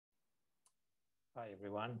Hi,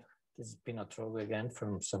 everyone. This is Pino Trogo again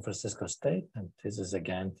from San Francisco State, and this is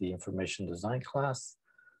again the information design class.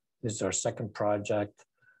 This is our second project.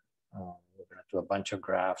 We're going to do a bunch of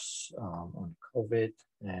graphs on COVID,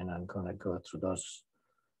 and I'm going to go through those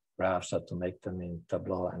graphs, how to make them in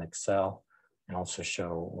Tableau and Excel, and also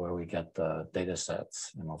show where we get the data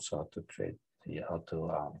sets, and also how to create the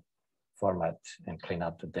format and clean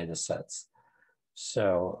up the data sets.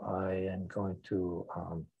 So I am going to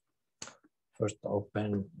first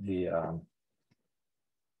open the,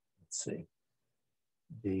 let's see,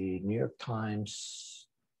 the New York Times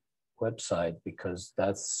website, because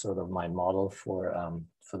that's sort of my model for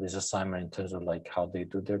this assignment in terms of like how they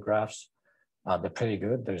do their graphs. They're pretty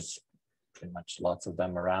good. There's pretty much lots of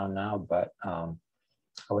them around now, but I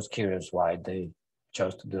was curious why they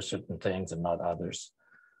chose to do certain things and not others.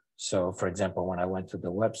 So for example, when I went to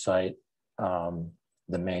the website,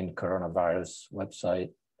 the main coronavirus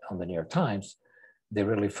website on the New York Times, they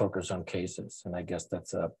really focus on cases. And I guess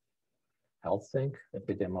that's a health thing,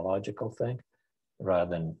 epidemiological thing, rather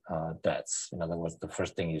than deaths. In other words, the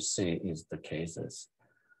first thing you see is the cases,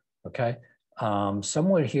 okay?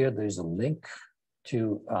 Somewhere here, there's a link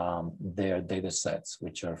to their data sets,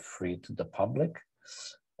 which are free to the public,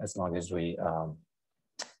 as long as we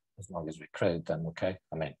credit them, okay?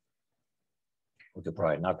 I mean, we could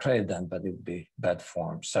probably not credit them, but it would be bad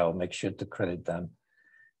form. So make sure to credit them.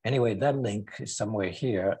 Anyway, that link is somewhere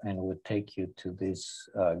here and it would take you to this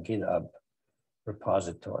GitHub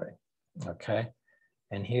repository, okay?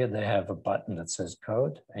 And here they have a button that says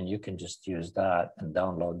code, and you can just use that and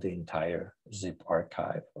download the entire zip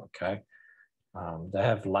archive, okay? They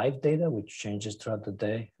have live data, which changes throughout the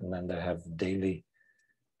day, and then they have daily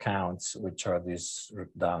counts, which are these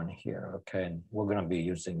down here, okay? And we're gonna be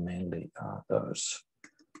using mainly those.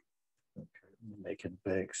 Okay, make it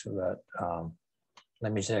big so that,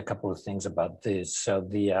 let me say a couple of things about this. So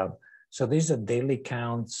so these are daily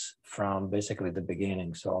counts from basically the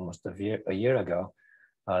beginning, so almost a year ago.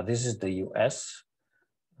 This is the US,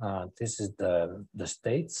 this is the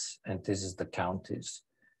states, and this is the counties.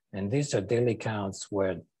 And these are daily counts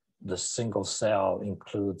where the single cell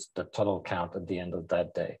includes the total count at the end of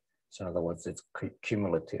that day. So in other words, it's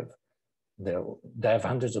cumulative. They have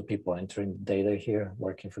hundreds of people entering data here,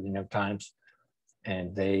 working for the New York Times,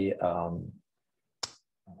 and they,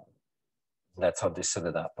 that's how they set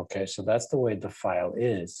it up, okay? So that's the way the file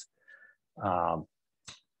is. The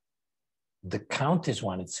counties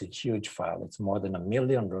one, it's a huge file. It's more than 1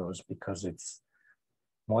 million rows because it's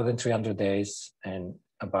more than 300 days and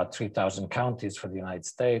about 3,000 counties for the United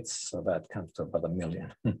States. So that comes to about 1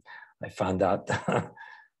 million. I found out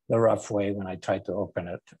the rough way when I tried to open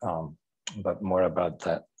it, but more about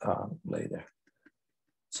that later.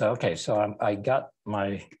 So, okay, so I got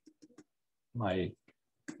my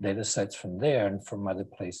data sets from there and from other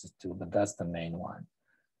places too, but that's the main one.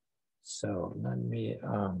 So let me,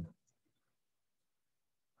 I'm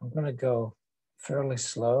gonna go fairly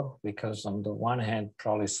slow because on the one hand,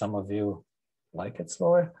 probably some of you like it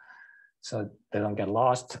slower, so they don't get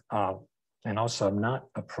lost. And also I'm not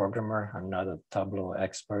a programmer, I'm not a Tableau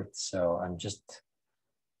expert, so I'm just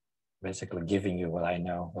basically giving you what I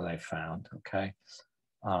know, what I found, okay?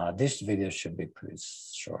 This video should be pretty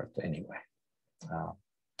short anyway.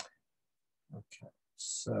 Okay,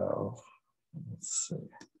 so let's see.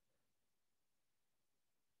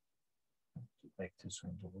 Make this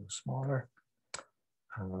one a little smaller.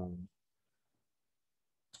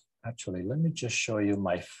 Actually, let me just show you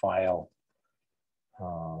my file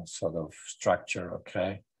sort of structure,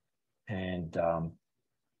 okay? And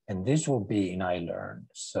these will be in iLearn,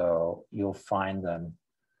 so you'll find them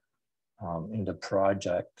in the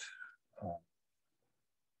project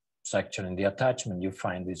section. In the attachment, you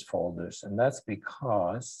find these folders, and that's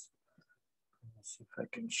because, let's see if I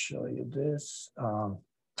can show you this.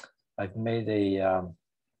 I've made a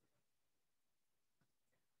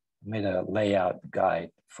layout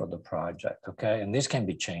guide for the project, okay? And this can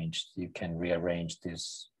be changed. You can rearrange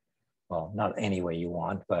this, well, not any way you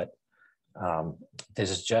want, but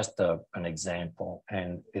this is just an example,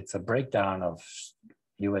 and it's a breakdown of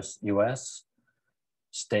US,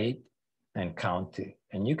 state, and county.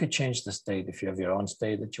 And you could change the state if you have your own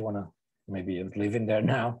state that you wanna, maybe you're living there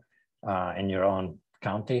now, in your own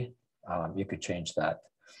county, you could change that.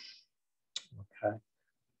 Okay.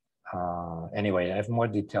 Anyway, I have more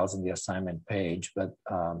details in the assignment page, but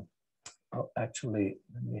oh, actually,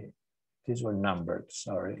 these were numbered,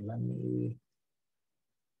 sorry. Let me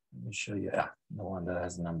show you, the one that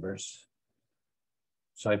has numbers.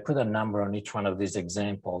 So I put a number on each one of these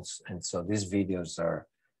examples, and so these videos are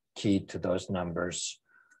key to those numbers.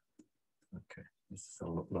 Okay, This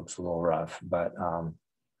looks a little rough, but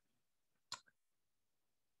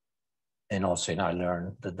and also, I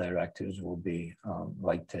learned the directives will be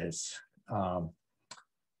like this.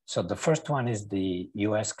 So the first one is the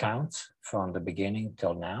US counts from the beginning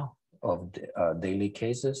till now of the, daily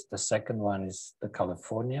cases. The second one is the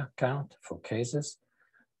California count for cases.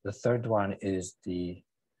 The third one is the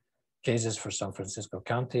cases for San Francisco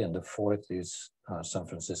County, and the fourth is San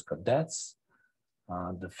Francisco deaths.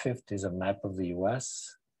 The fifth is a map of the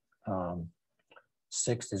US.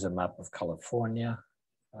 Sixth is a map of California.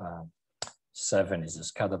 7 is a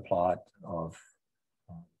scatter plot of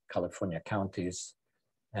California counties.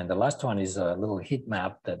 And the last one is a little heat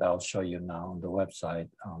map that I'll show you now on the website.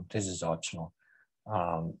 This is optional.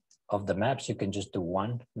 Of the maps, you can just do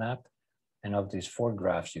one map. And of these 4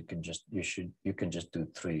 graphs, you can just do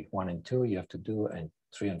 3. 1 and 2 you have to do, and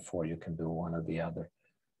 3 and 4 you can do one or the other.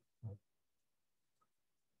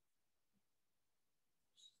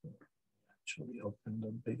 Actually open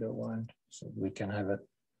the bigger one so we can have it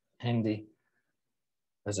handy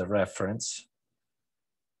as a reference.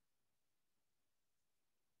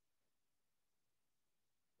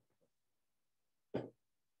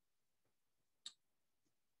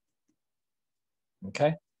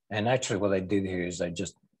 Okay, and actually what I did here is I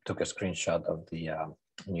just took a screenshot of the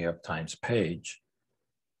New York Times page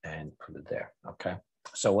and put it there, okay?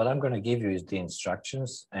 So what I'm gonna give you is the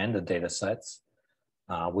instructions and the data sets,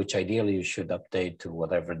 which ideally you should update to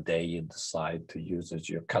whatever day you decide to use as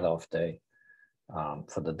your cutoff day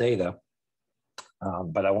for the data.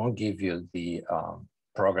 But I won't give you the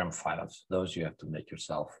program files. Those you have to make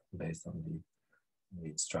yourself based on the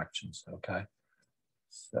instructions, okay?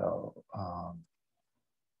 So,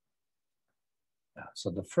 yeah, so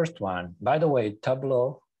the first one, by the way,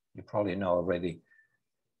 Tableau, you probably know already,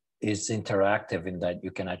 is interactive in that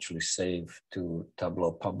you can actually save to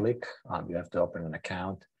Tableau public. You have to open an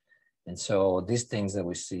account. And so these things that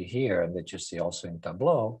we see here and that you see also in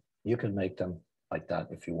Tableau, you can make them like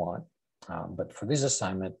that if you want. But for this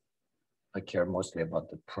assignment, I care mostly about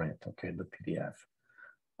the print, okay, the PDF.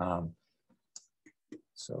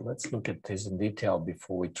 So let's look at this in detail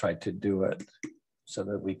before we try to do it so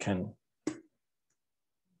that we can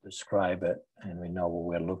describe it and we know what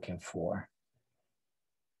we're looking for.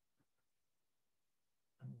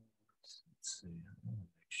 Let's see, I'm gonna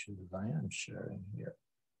make sure that I am sharing here.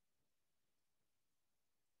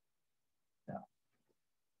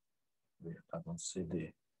 Yeah, I don't see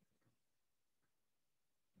the,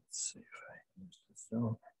 let's see if I use the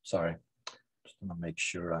Zoom. Sorry, just gonna make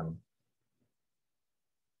sure I'm,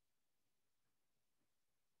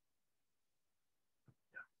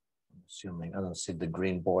 assuming I don't see the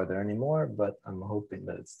green border anymore, but I'm hoping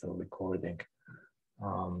that it's still recording.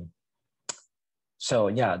 So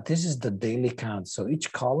yeah, this is the daily count. So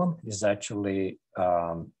each column is actually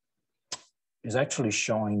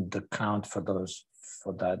showing the count for those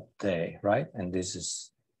for that day, right? And this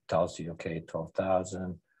is tells you, okay,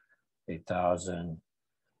 12,000, 8,000,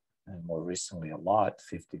 and more recently a lot,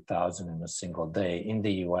 50,000 in a single day in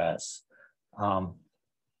the US.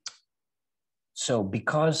 So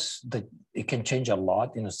because it can change a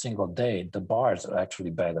lot in a single day, the bars are actually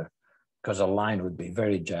better because a line would be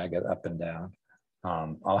very jagged up and down.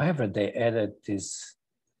 However, they added this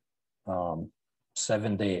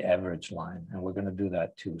 7-day average line, and we're gonna do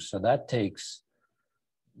that too. So that takes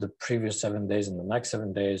the previous 7 days and the next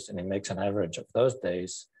 7 days, and it makes an average of those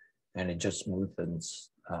days, and it just smoothens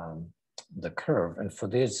the curve. And for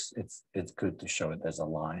this, it's good to show it as a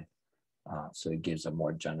line. So it gives a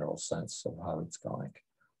more general sense of how it's going.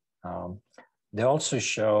 They also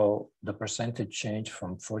show the percentage change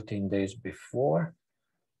from 14 days before,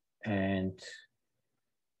 and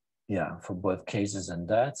yeah, for both cases and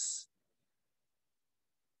deaths.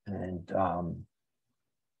 And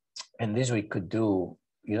this we could do,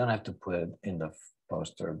 you don't have to put it in the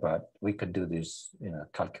poster, but we could do this in a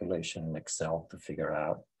calculation in Excel to figure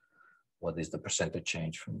out what is the percentage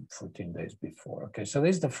change from 14 days before. Okay, so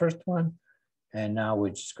this is the first one. And now we're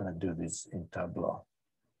just gonna do this in Tableau.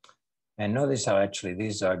 And notice how actually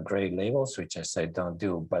these are gray labels, which I say don't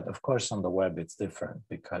do, but of course on the web it's different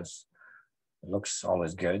because it looks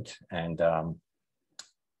always good, and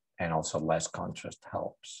also less contrast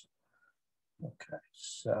helps. Okay,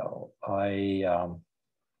 so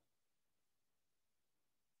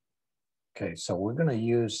okay, so we're gonna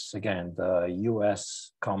use, again, the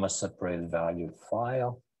US comma separated value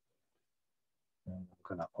file. And I'm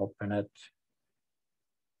gonna open it.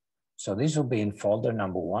 So these will be in folder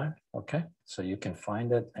number 1, okay? So you can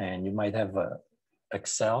find it, and you might have a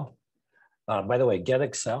Excel. By the way, get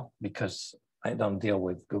Excel, because I don't deal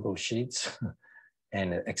with Google Sheets.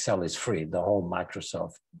 And Excel is free. The whole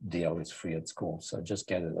Microsoft deal is free at school. So just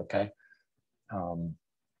get it, okay?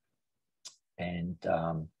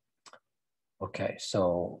 Okay,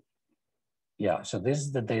 so yeah, so this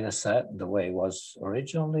is the data set the way it was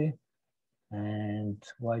originally. And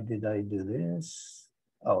why did I do this?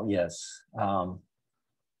 Oh, yes.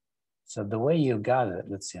 So the way you got it,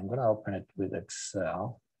 let's see, I'm gonna open it with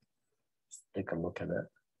Excel. Let's take a look at it.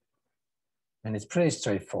 And it's pretty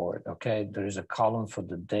straightforward, okay? There is a column for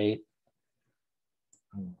the date.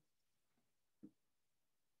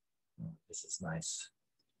 This is nice.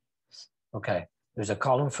 Okay, there's a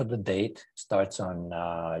column for the date, starts on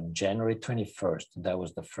January 21st. That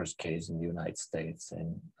was the first case in the United States,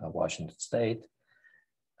 in Washington State.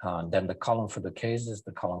 Then the column for the cases,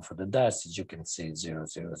 the column for the deaths, as you can see, 0,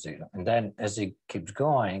 0, 0. And then as it keeps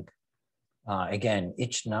going, again,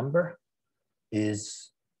 each number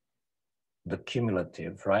is the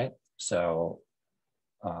cumulative, right? So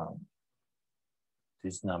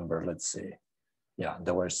this number, let's see. Yeah,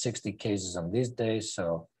 there were 60 cases on these days,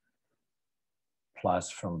 so plus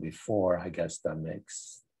from before, I guess that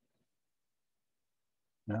makes,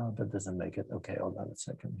 no, that doesn't make it. Okay, hold on a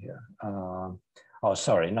second here. Oh,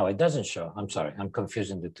 sorry, no, it doesn't show. I'm sorry, I'm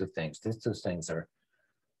confusing the two things. These two things are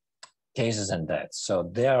cases and deaths. So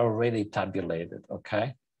they are already tabulated,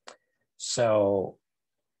 okay? So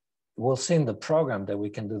we'll see in the program that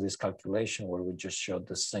we can do this calculation where we just show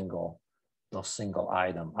the single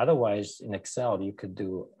item. Otherwise, in Excel, you could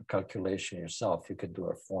do a calculation yourself. You could do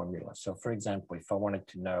a formula. So for example, if I wanted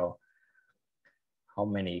to know how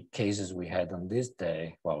many cases we had on this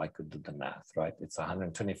day, well, I could do the math, right? It's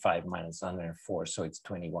 125 minus 104, so it's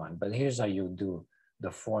 21. But here's how you do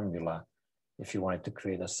the formula if you wanted to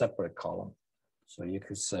create a separate column. So you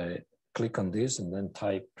could say, click on this and then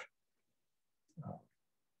type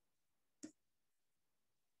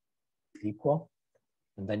equal,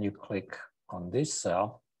 and then you click on this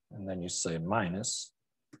cell, and then you say minus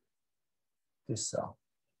this cell,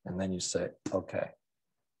 and then you say, okay,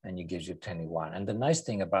 and it gives you 21. And the nice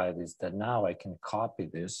thing about it is that now I can copy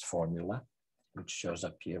this formula, which shows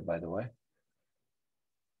up here, by the way,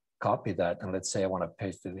 copy that, and let's say I want to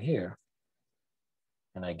paste it here,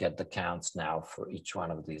 and I get the counts now for each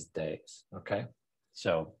one of these days, okay?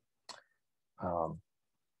 So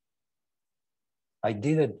I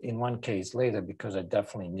did it in one case later because I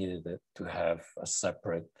definitely needed it to have a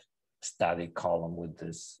separate static column with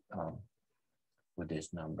this with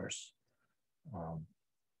these numbers.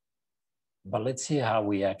 But let's see how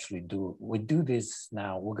we actually do. We do this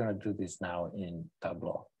now. We're going to do this now in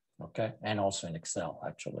Tableau, okay, and also in Excel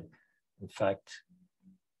actually. In fact,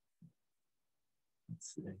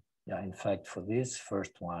 let's see. Yeah, in fact, for this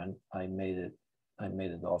first one, I made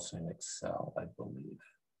it also in Excel, I believe.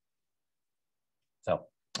 So,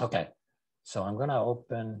 okay, so I'm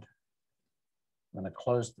gonna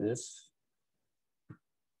close this.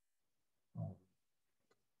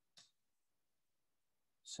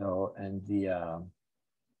 So, and the,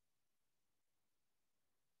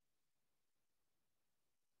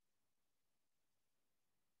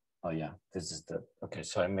 oh yeah, this is the, okay,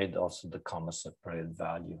 so I made also the comma separated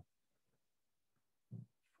value.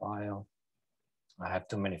 File, I have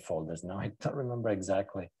too many folders now, I don't remember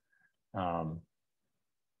exactly.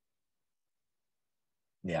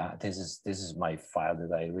 Yeah, this is my file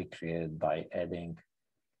that I recreated by adding.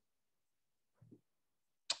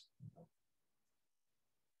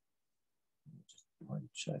 Just want to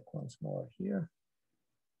check once more here.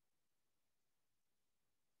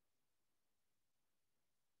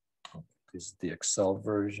 Okay, this is the Excel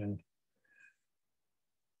version.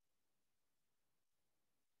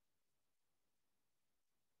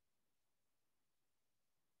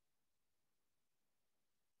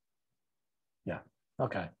 Yeah,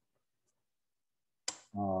 okay.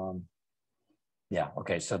 Yeah,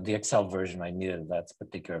 okay, so the Excel version, I needed that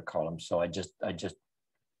particular column. So I just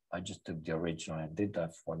took the original and did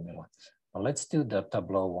that formula. Well, let's do the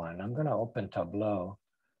Tableau one. I'm gonna open Tableau,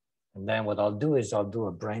 and then what I'll do is I'll do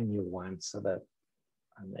a brand new one so that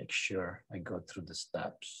I make sure I go through the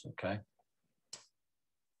steps, okay?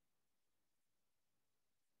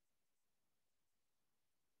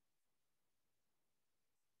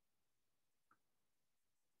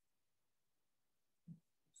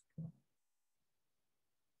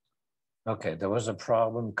 Okay, there was a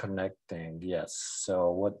problem connecting, yes.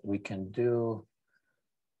 So what we can do,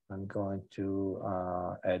 I'm going to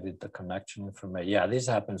edit the connection information. Yeah, this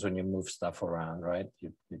happens when you move stuff around, right?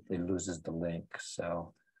 It loses the link.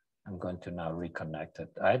 So I'm going to now reconnect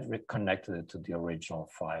it. I had reconnected it to the original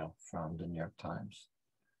file from the New York Times,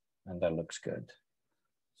 and that looks good.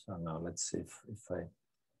 So now let's see if I,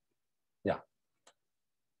 yeah.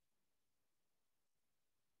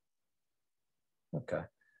 Okay.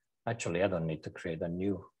 Actually, I don't need to create a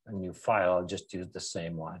new file. I'll just use the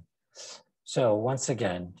same one. So once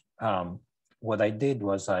again, what I did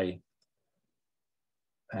was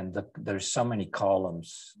there's so many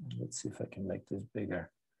columns. Let's see if I can make this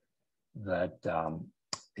bigger, that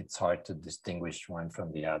it's hard to distinguish one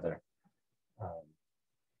from the other.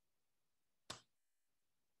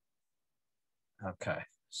 Okay,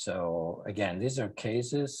 so again, these are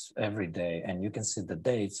cases every day, and you can see the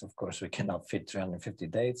dates. Of course, we cannot fit 350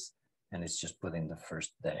 dates, and it's just put in the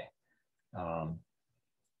first day.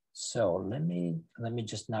 So let me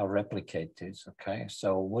just now replicate this. Okay,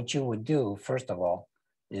 so what you would do first of all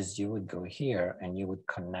is you would go here and you would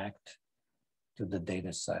connect to the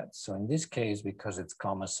data set. So in this case, because it's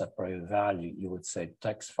comma separated value, you would say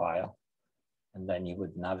text file, and then you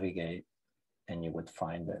would navigate and you would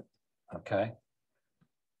find it. Okay.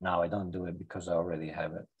 Now I don't do it because I already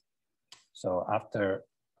have it. So after,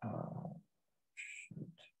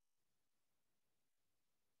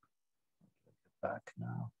 back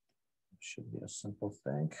now, it should be a simple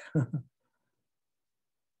thing.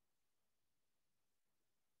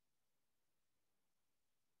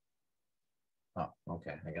 Oh,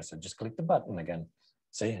 okay, I guess I just clicked the button again.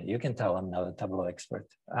 See, you can tell I'm now the Tableau expert.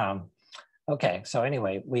 Okay, so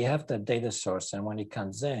anyway, we have the data source, and when it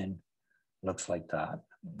comes in, looks like that,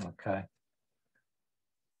 okay?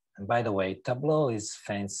 And by the way, Tableau is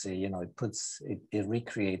fancy, you know, it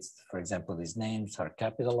recreates, for example, these names are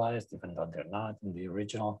capitalized, even though they're not in the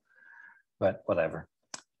original, but whatever.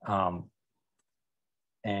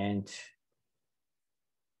 And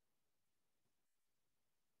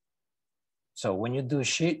so when you do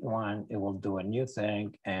sheet one, it will do a new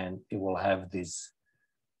thing, and it will have these,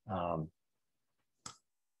 it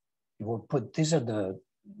will put, these are the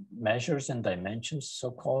measures and dimensions,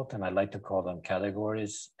 so-called, and I like to call them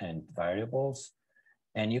categories and variables.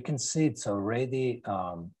 And you can see it's already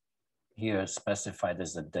here specified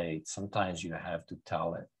as a date. Sometimes you have to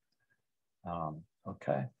tell it.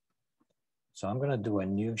 Okay, so I'm gonna do a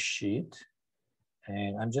new sheet,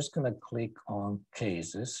 and I'm just gonna click on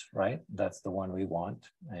cases, right? That's the one we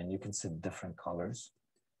want, and you can see different colors.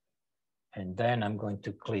 And then I'm going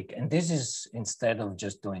to click, and this is instead of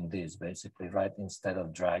just doing this basically, right? Instead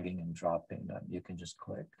of dragging and dropping that, you can just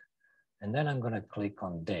click. And then I'm gonna click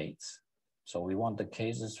on dates. So we want the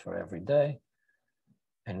cases for every day,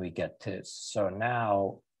 and we get this. So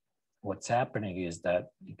now what's happening is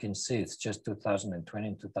that you can see it's just 2020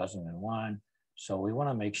 and 2001. So we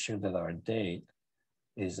wanna make sure that our date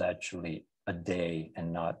is actually a day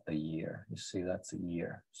and not a year. You see, that's a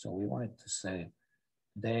year. So we wanted to say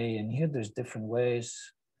day, and here there's different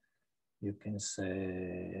ways. You can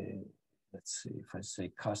say, let's see, if I say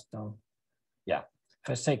custom, yeah. If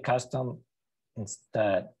I say custom,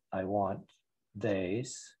 instead I want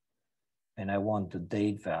days, and I want the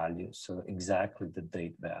date value, so exactly the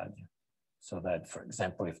date value. So that, for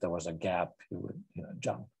example, if there was a gap, it would, you know,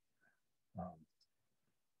 jump.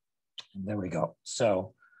 And there we go.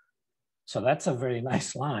 So that's a very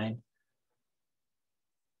nice line.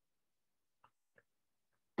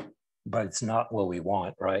 But it's not what we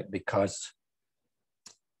want, right? Because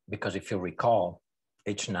if you recall,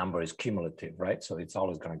 each number is cumulative, right? So it's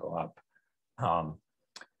always going to go up.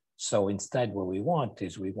 So instead, what we want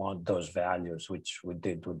is we want those values, which we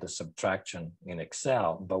did with the subtraction in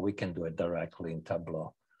Excel, but we can do it directly in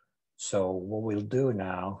Tableau. So what we'll do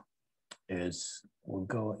now is we'll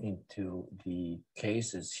go into the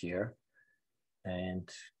cases here, and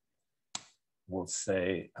we'll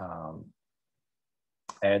say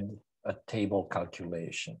add a table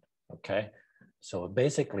calculation. Okay, so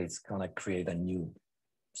basically it's going to create a new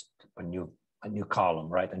column,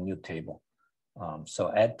 right? A new table.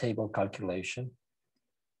 So add table calculation.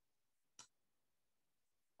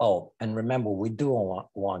 Oh, and remember, we do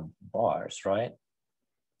want bars, right?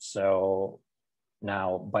 So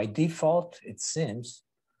now by default, it seems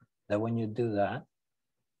that when you do that,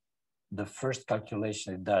 the first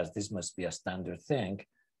calculation it does, this must be a standard thing,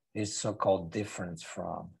 is so-called difference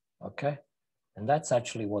from, okay? And that's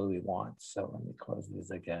actually what we want. So let me close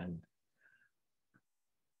this again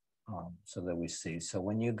so that we see. So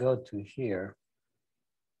when you go to here,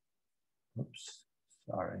 oops,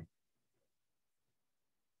 sorry.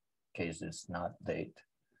 Cases, not date.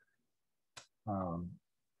 And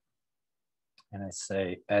I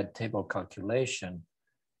say add table calculation.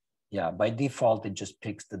 Yeah, by default, it just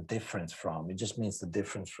picks the difference from. It just means the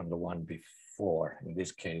difference from the one before. In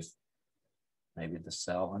this case, maybe the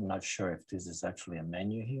cell. I'm not sure if this is actually a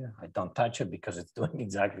menu here. I don't touch it because it's doing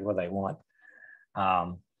exactly what I want.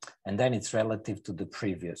 And then it's relative to the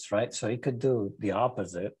previous, right? So it could do the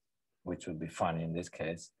opposite, which would be funny in this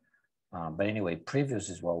case. But anyway, previous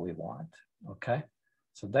is what we want, okay?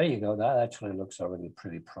 So there you go, that actually looks already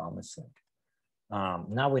pretty promising.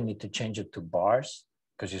 Now we need to change it to bars,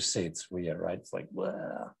 because you see it's weird, right? It's like,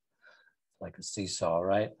 well, like a seesaw,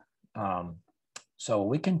 right? So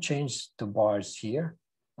we can change to bars here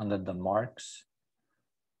under the marks.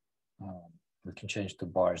 We can change to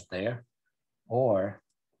bars there, or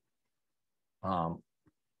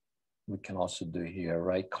we can also do here,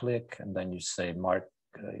 right click, and then you say mark,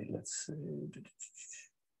 let's see.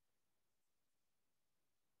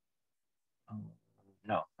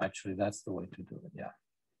 No, actually that's the way to do it, yeah.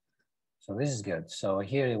 So this is good. So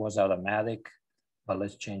here it was automatic, but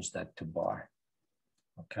let's change that to bar,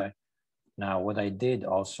 okay? Now what I did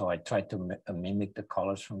also, I tried to mimic the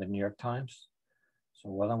colors from the New York Times. So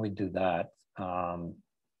why don't we do that?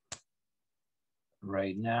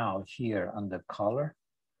 Right now here under color,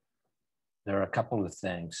 there are a couple of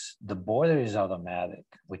things. The border is automatic,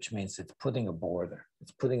 which means it's putting a border.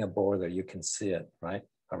 It's putting a border, you can see it, right?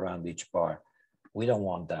 Around each bar. We don't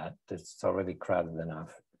want that, it's already crowded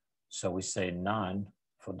enough. So we say none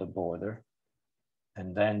for the border.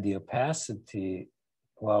 And then the opacity,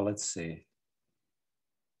 well, let's see.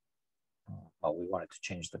 Oh, we wanted to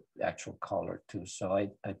change the actual color too. So I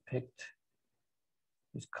picked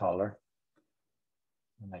this color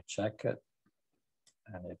and I check it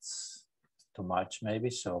and it's too much maybe.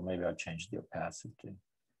 So maybe I'll change the opacity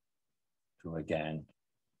to, again,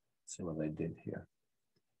 see what I did here.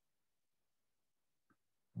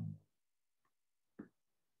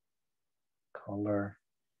 Color,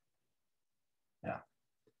 yeah.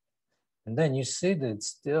 And then you see that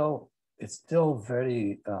it's still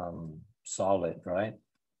very solid, right?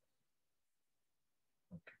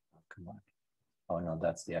 Okay, oh, come on. Oh no,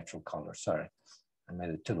 that's the actual color, sorry. I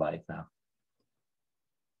made it too light now.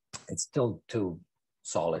 It's still too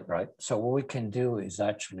solid, right? So what we can do is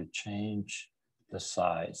actually change the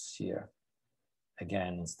size here.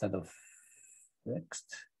 Again, instead of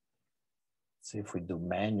fixed, see if we do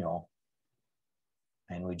manual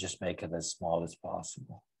and we just make it as small as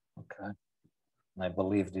possible, okay? And I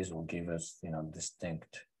believe this will give us, you know,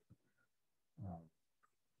 distinct.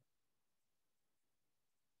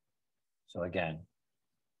 So again,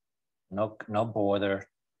 no border,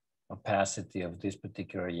 opacity of this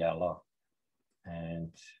particular yellow,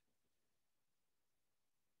 and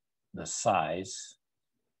the size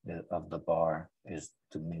of the bar is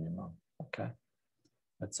to minimum, okay?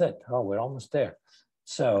 That's it. Oh, we're almost there.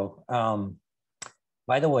 So,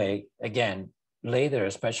 by the way, again, later,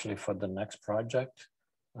 especially for the next project,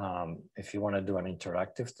 if you want to do an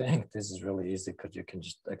interactive thing, this is really easy because you can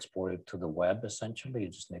just export it to the web, essentially. You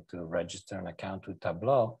just need to register an account with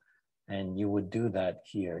Tableau, and you would do that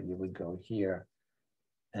here. You would go here,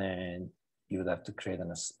 and you would have to create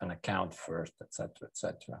an account first, et cetera, et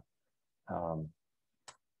cetera.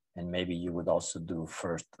 And maybe you would also do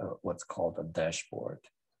first what's called a dashboard.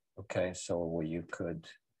 Okay, so where you could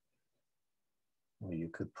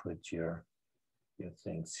put your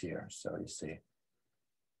things here. So you see,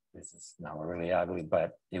 this is now really ugly,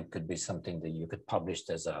 but it could be something that you could publish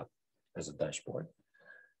as a dashboard.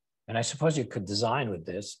 And I suppose you could design with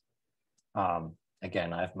this.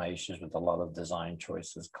 Again, I have my issues with a lot of design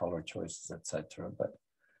choices, color choices, etc. But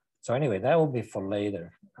so anyway, that will be for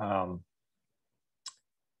later.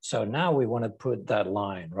 So now we want to put that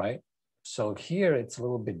line, right? So here it's a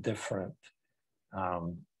little bit different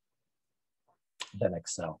than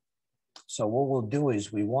Excel. So what we'll do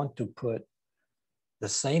is we want to put the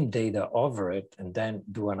same data over it and then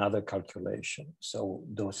do another calculation. So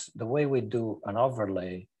the way we do an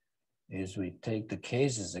overlay is we take the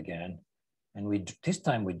cases again, and this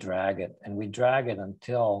time we drag it, and we drag it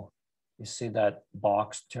until you see that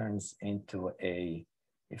box turns into a,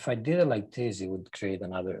 if I did it like this, it would create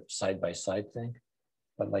another side-by-side thing,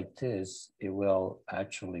 but like this, it will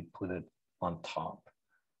actually put it on top.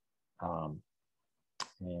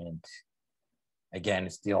 And again,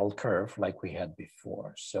 it's the old curve like we had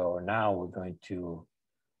before. So now we're going to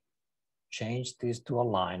change this to a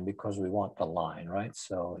line because we want the line, right?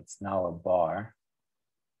 So it's now a bar.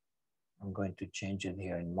 I'm going to change it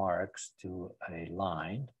here in marks to a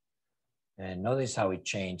line. And notice how we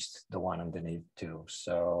changed the one underneath too.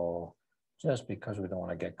 So just because we don't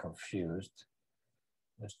want to get confused,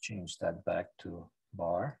 let's change that back to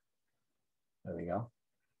bar. There we go.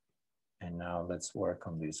 And now let's work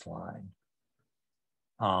on this line.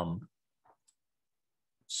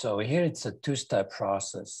 So here it's a two-step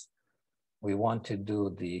process. We want to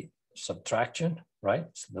do the subtraction, right?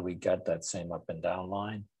 So that we get that same up and down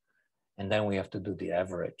line. And then we have to do the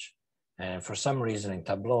average. And for some reason in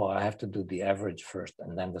Tableau, I have to do the average first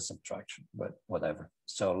and then the subtraction, but whatever.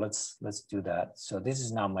 So let's do that. So this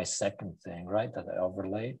is now my second thing, right, that I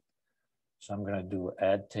overlaid. So I'm gonna do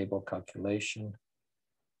add table calculation.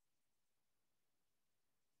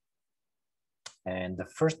 And the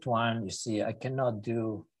first one, you see, I cannot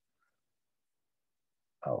do,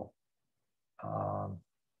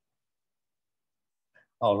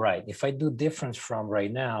 all right, if I do difference from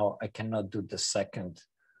right now, I cannot do the second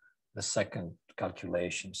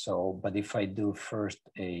calculation. So, but if I do first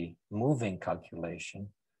a moving calculation,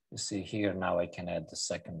 you see here, now I can add the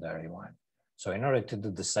secondary one. So in order to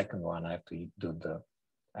do the second one, I have to do the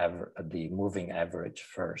moving average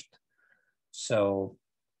first. So,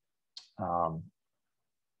 and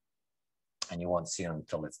you won't see it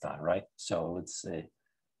until it's done, right? So let's see.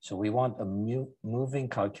 So we want a moving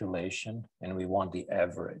calculation and we want the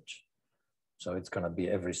average. So it's gonna be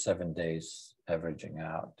every 7 days averaging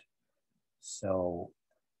out. So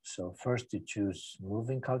first you choose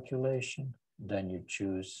moving calculation, then you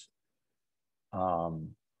choose,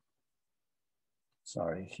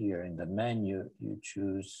 sorry, here in the menu, you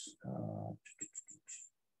choose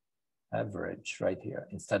average right here.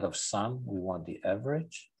 Instead of sum, we want the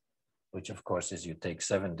average, which of course is you take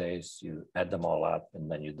 7 days, you add them all up, and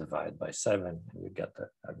then you divide by 7, and you get the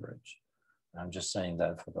average. I'm just saying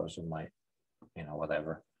that for those who might, you know,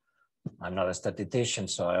 whatever. I'm not a statistician,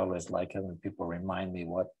 so I always like it when people remind me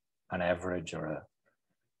what an average or a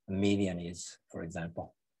median is, for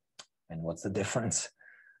example, and what's the difference.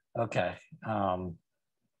 Okay.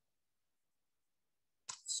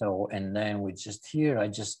 So, and then we just here,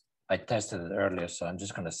 I tested it earlier, so I'm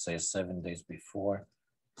just gonna say 7 days before,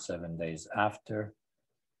 7 days after.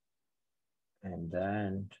 And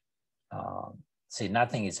then, see,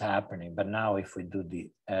 nothing is happening, but now if we do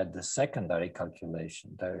add the secondary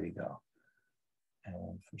calculation, there you go.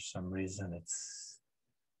 And for some reason it's,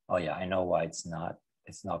 oh yeah, I know why it's not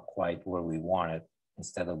quite where we want it.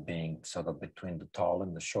 Instead of being sort of between the tall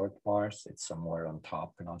and the short bars, it's somewhere on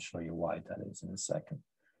top, and I'll show you why that is in a second.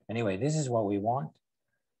 Anyway, this is what we want.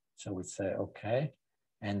 So we say, okay.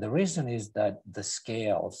 And the reason is that the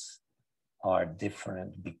scales are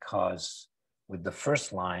different because with the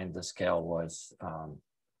first line, the scale was,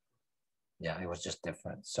 yeah, it was just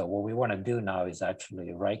different. So what we want to do now is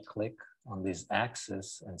actually right click on this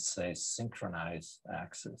axis and say synchronize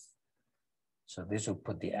axis. So this will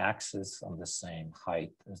put the axis on the same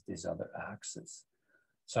height as these other axes.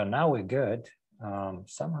 So now we're good.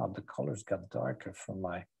 Somehow the colors got darker from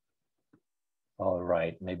my, all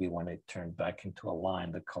right, maybe when it turned back into a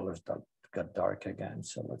line, the colors got dark again.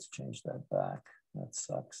 So let's change that back. That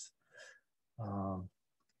sucks.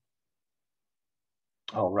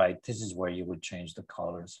 Oh, right, this is where you would change the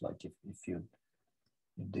colors. Like if you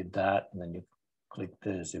did that and then you click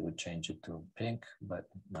this, it would change it to pink, but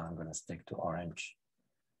now I'm gonna stick to orange.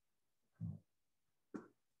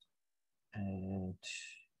 And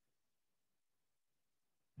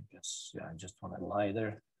I guess, yeah, I just want a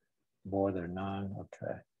lighter, border none,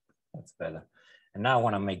 okay, that's better. And now I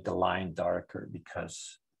wanna make the line darker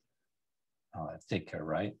because thicker,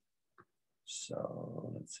 right?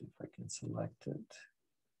 So let's see if I can select it.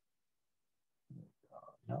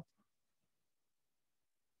 No,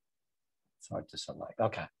 it's hard to select,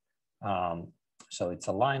 okay. So it's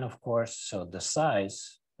a line, of course, so the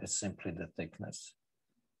size is simply the thickness,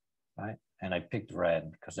 right? And I picked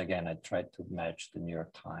red because again, I tried to match the New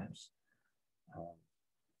York Times.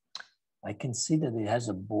 I can see that it has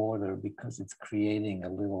a border because it's creating a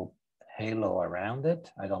little halo around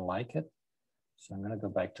it. I don't like it. So I'm gonna go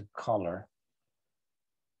back to color.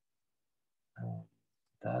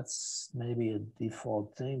 That's maybe a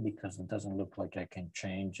default thing because it doesn't look like I can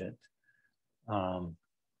change it. Oh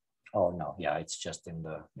no, yeah, it's just in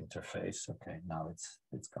the interface. Okay, now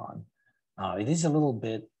it's gone. It is a little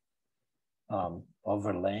bit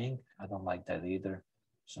overlaying. I don't like that either.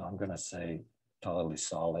 So I'm gonna say totally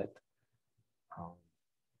solid.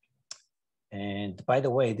 And by the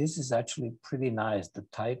way, this is actually pretty nice. The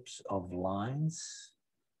types of lines.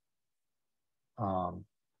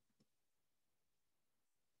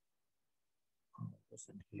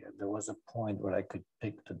 Wasn't here. There was a point where I could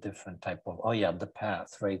pick the different type of, oh yeah, the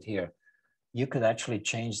path right here. You could actually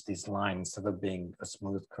change this line instead of being a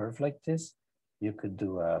smooth curve like this. You could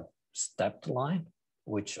do a stepped line,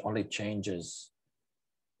 which only changes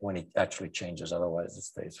when it actually changes, otherwise it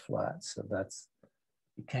stays flat. So that's,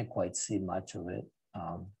 you can't quite see much of it,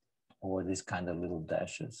 or these kind of little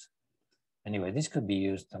dashes. Anyway, this could be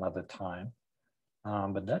used another time,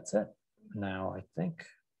 but that's it. Now I think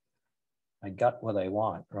I got what I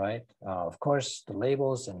want, right? Of course, the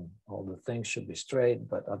labels and all the things should be straight,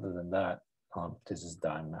 but other than that, this is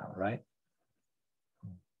done now, right?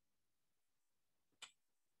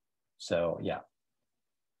 So yeah.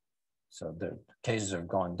 So the cases are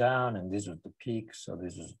going down, and this was the peak. So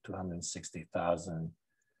this was 260,000,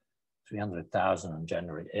 300,000 on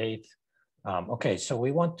January 8th. Okay, so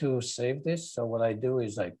we want to save this. So what I do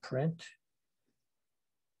is I print,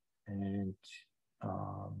 and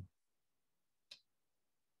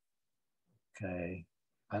okay,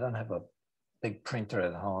 I don't have a big printer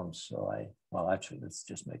at home, so well, actually, let's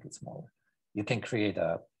just make it smaller. You can create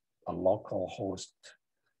a local host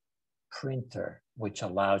printer, which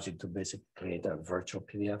allows you to basically create a virtual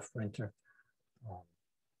PDF printer.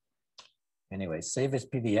 Anyway, save as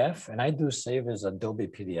PDF, and I do save as Adobe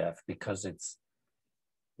PDF because it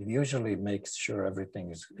usually makes sure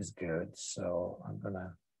everything is good. So I'm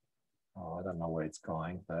gonna, I don't know where it's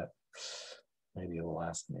going, but maybe it will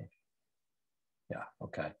ask me. Yeah,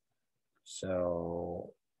 okay.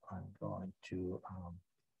 So I'm going to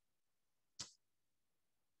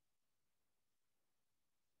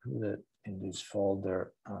put it in this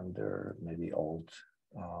folder under maybe old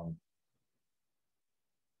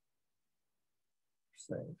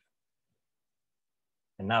save.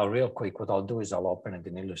 And now real quick, what I'll do is I'll open it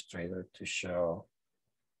in Illustrator to show.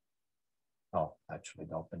 Oh, actually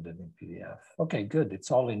it opened it in PDF. Okay, good.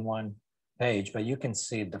 It's all in one page, but you can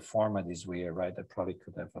see the format is weird, right? I probably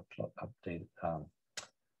could have updated.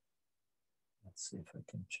 Let's see if I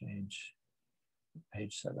can change the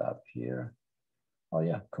page setup here. Oh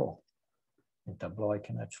yeah, cool. In Tableau, I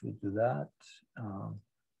can actually do that.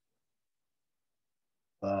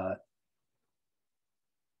 But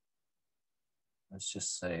let's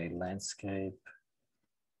just say landscape.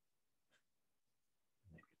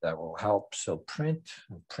 Maybe that will help. So print,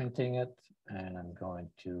 I'm printing it, and I'm going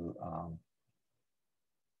to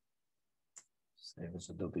save as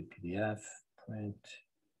Adobe PDF, print.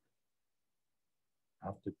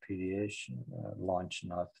 After PDation, launch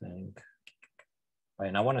nothing.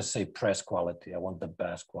 And I want to say press quality. I want the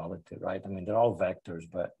best quality, right? I mean, they're all vectors,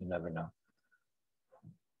 but you never know.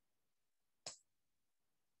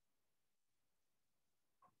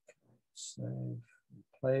 Okay, save,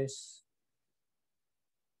 replace.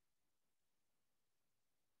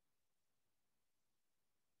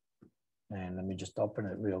 And let me just open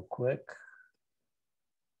it real quick.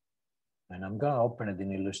 And I'm going to open it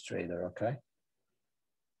in Illustrator, okay?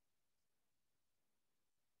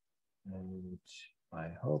 And I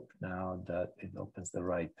hope now that it opens the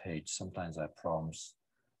right page. Sometimes I have problems.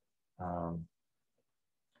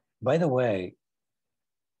 By the way,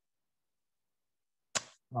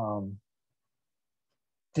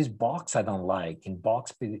 this box I don't like. In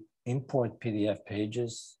box import PDF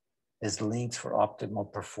pages is links for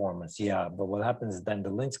optimal performance. Yeah, but what happens is then the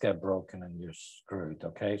links get broken and you're screwed,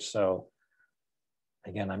 okay? So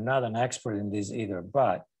again, I'm not an expert in this either,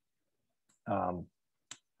 but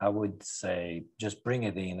I would say just bring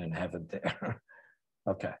it in and have it there.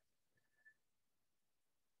 Okay.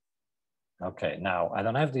 Okay, now I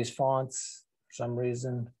don't have these fonts for some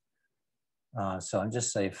reason. So I'm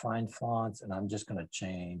just say find fonts, and I'm just gonna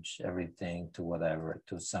change everything to whatever,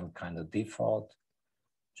 to some kind of default,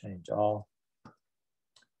 change all.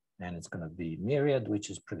 And it's gonna be myriad, which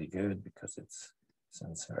is pretty good because it's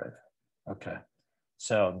sans serif. Okay,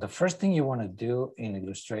 so the first thing you wanna do in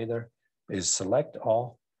Illustrator is select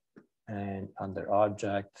all, and under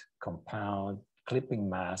object, compound, clipping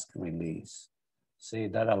mask, release. See,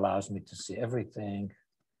 that allows me to see everything.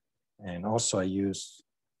 And also I use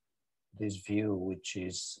this view, which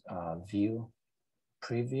is view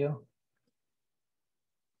preview,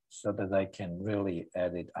 so that I can really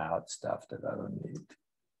edit out stuff that I don't need,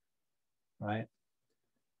 right?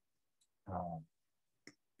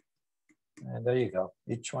 And there you go.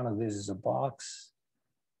 Each one of these is a box,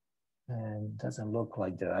 and doesn't look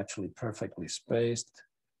like they're actually perfectly spaced.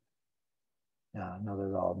 Yeah, not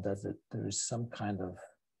at all, does it? There is some kind of,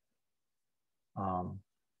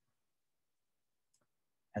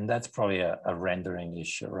 and that's probably a rendering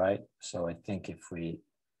issue, right? So I think if we,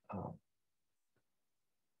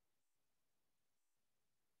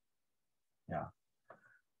 yeah.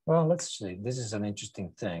 Well, let's see. This is an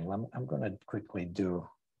interesting thing. I'm going to quickly do,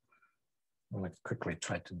 I'm going to quickly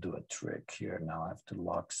try to do a trick here. Now I have to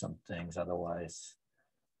lock some things, otherwise.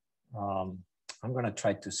 I'm going to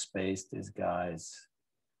try to space these guys.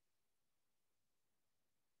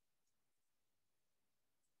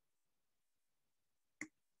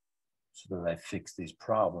 So that I fix this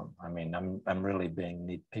problem. I mean, I'm really being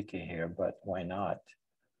nitpicky here, but why not?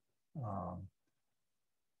 Right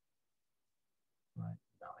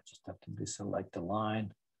now, just have to deselect the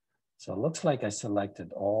line. So it looks like I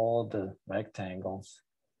selected all the rectangles.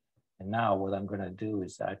 And now what I'm gonna do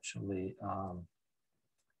is actually,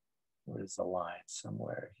 where's the line?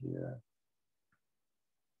 Somewhere here.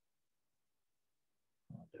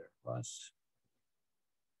 Oh, there it was.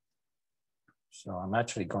 So I'm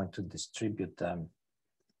actually going to distribute them.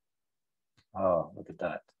 Oh, look at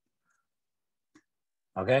that.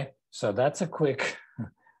 Okay, so that's a quick,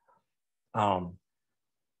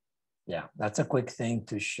 yeah, that's a quick thing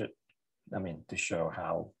to show, to show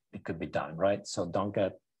how it could be done, right? So don't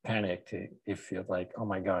get panicked if you're like, oh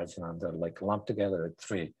my God, they're like lumped together at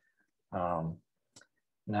 3.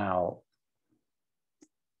 Now,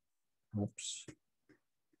 oops.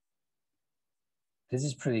 This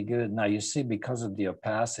is pretty good. Now you see, because of the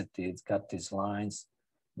opacity, it's got these lines.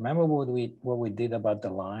 Remember what we did about the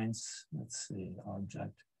lines? Let's see,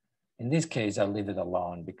 object. In this case, I'll leave it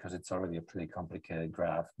alone because it's already a pretty complicated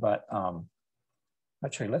graph. But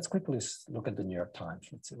actually, let's quickly look at the New York Times.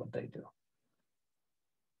 Let's see what they do.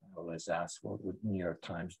 I always ask, what would New York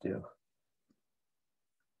Times do?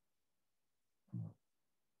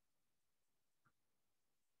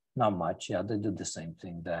 Not much. Yeah, they do the same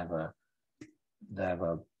thing. They have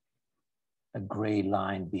a gray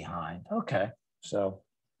line behind. Okay, so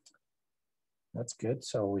that's good.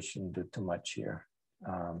 So we shouldn't do too much here.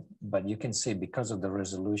 But you can see, because of the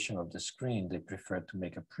resolution of the screen, they prefer to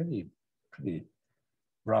make a pretty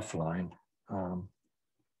rough line. All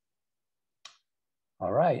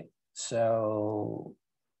right, so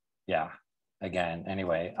yeah, again,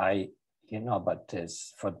 anyway, but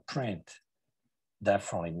this for print,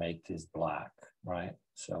 definitely make this black, right?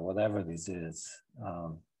 So whatever this is,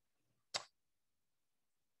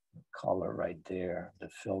 color right there, the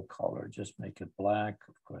fill color, just make it black.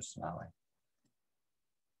 Of course, now I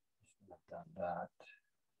should have done that.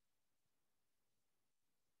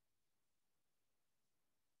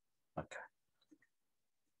 Okay.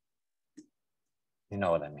 You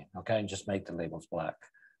know what I mean, okay? Just make the labels black.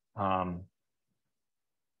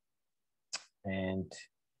 And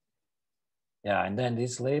yeah, and then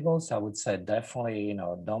these labels, I would say definitely,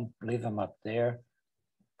 don't leave them up there.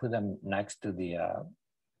 Put them next to the,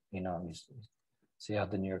 you see how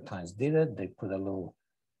the New York Times did it? They put a little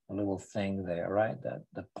thing there, right?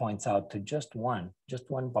 That points out to just one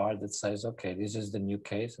bar that says, okay, this is the new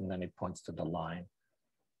case, and then it points to the line,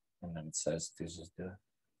 and then it says this is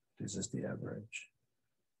the average.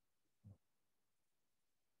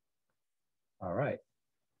 All right.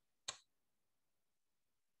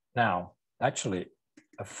 Now, actually,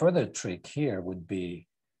 a further trick here would be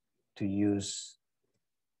to use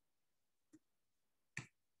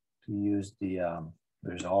the,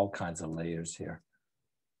 there's all kinds of layers here.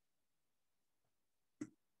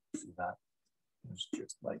 See that? There's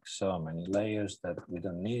just like so many layers that we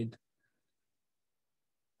don't need.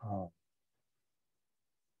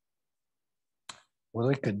 What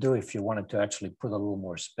we could do, if you wanted to actually put a little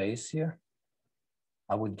more space here,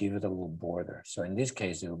 I would give it a little border. So in this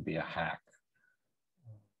case, it would be a hack,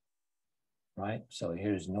 right? So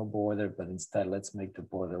here's no border, but instead let's make the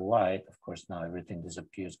border white. Of course, now everything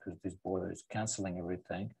disappears because this border is canceling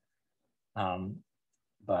everything.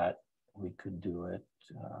 But we could do it,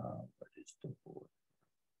 what is the border?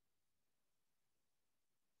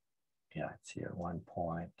 Yeah, it's here, 1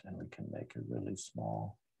 point, and we can make it really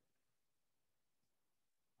small.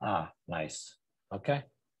 Ah, nice. Okay,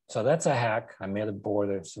 so that's a hack. I made a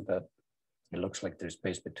border so that it looks like there's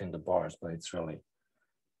space between the bars, but it's really,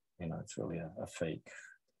 it's really a fake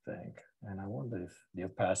thing. And I wonder if the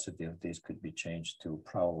opacity of this could be changed too,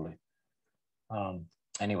 probably.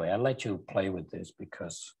 Anyway, I'll let you play with this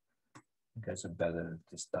because you guys are better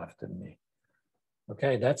at this stuff than me.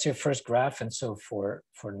 Okay, that's your first graph. And so for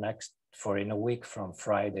in a week from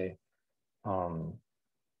Friday,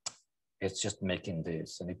 it's just making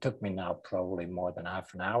this. And it took me now probably more than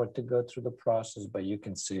half an hour to go through the process, but you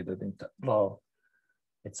can see that in Tableau,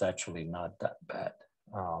 it's actually not that bad,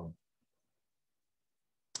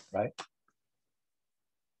 right?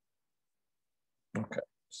 Okay,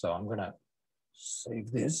 so I'm gonna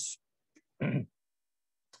save this.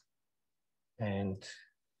 And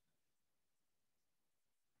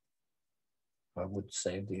I would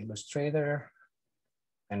save the Illustrator.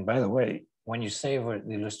 And by the way, when you save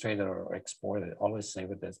the Illustrator or export it, always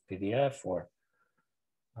save it as PDF, or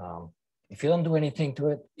if you don't do anything to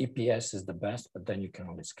it, EPS is the best, but then you can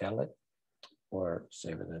only scale it or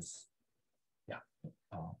save it as,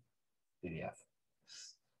 PDF.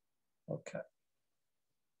 Okay.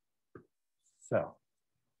 So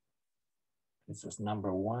this is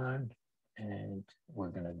number 1, and we're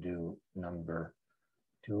gonna do number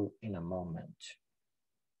 2 in a moment.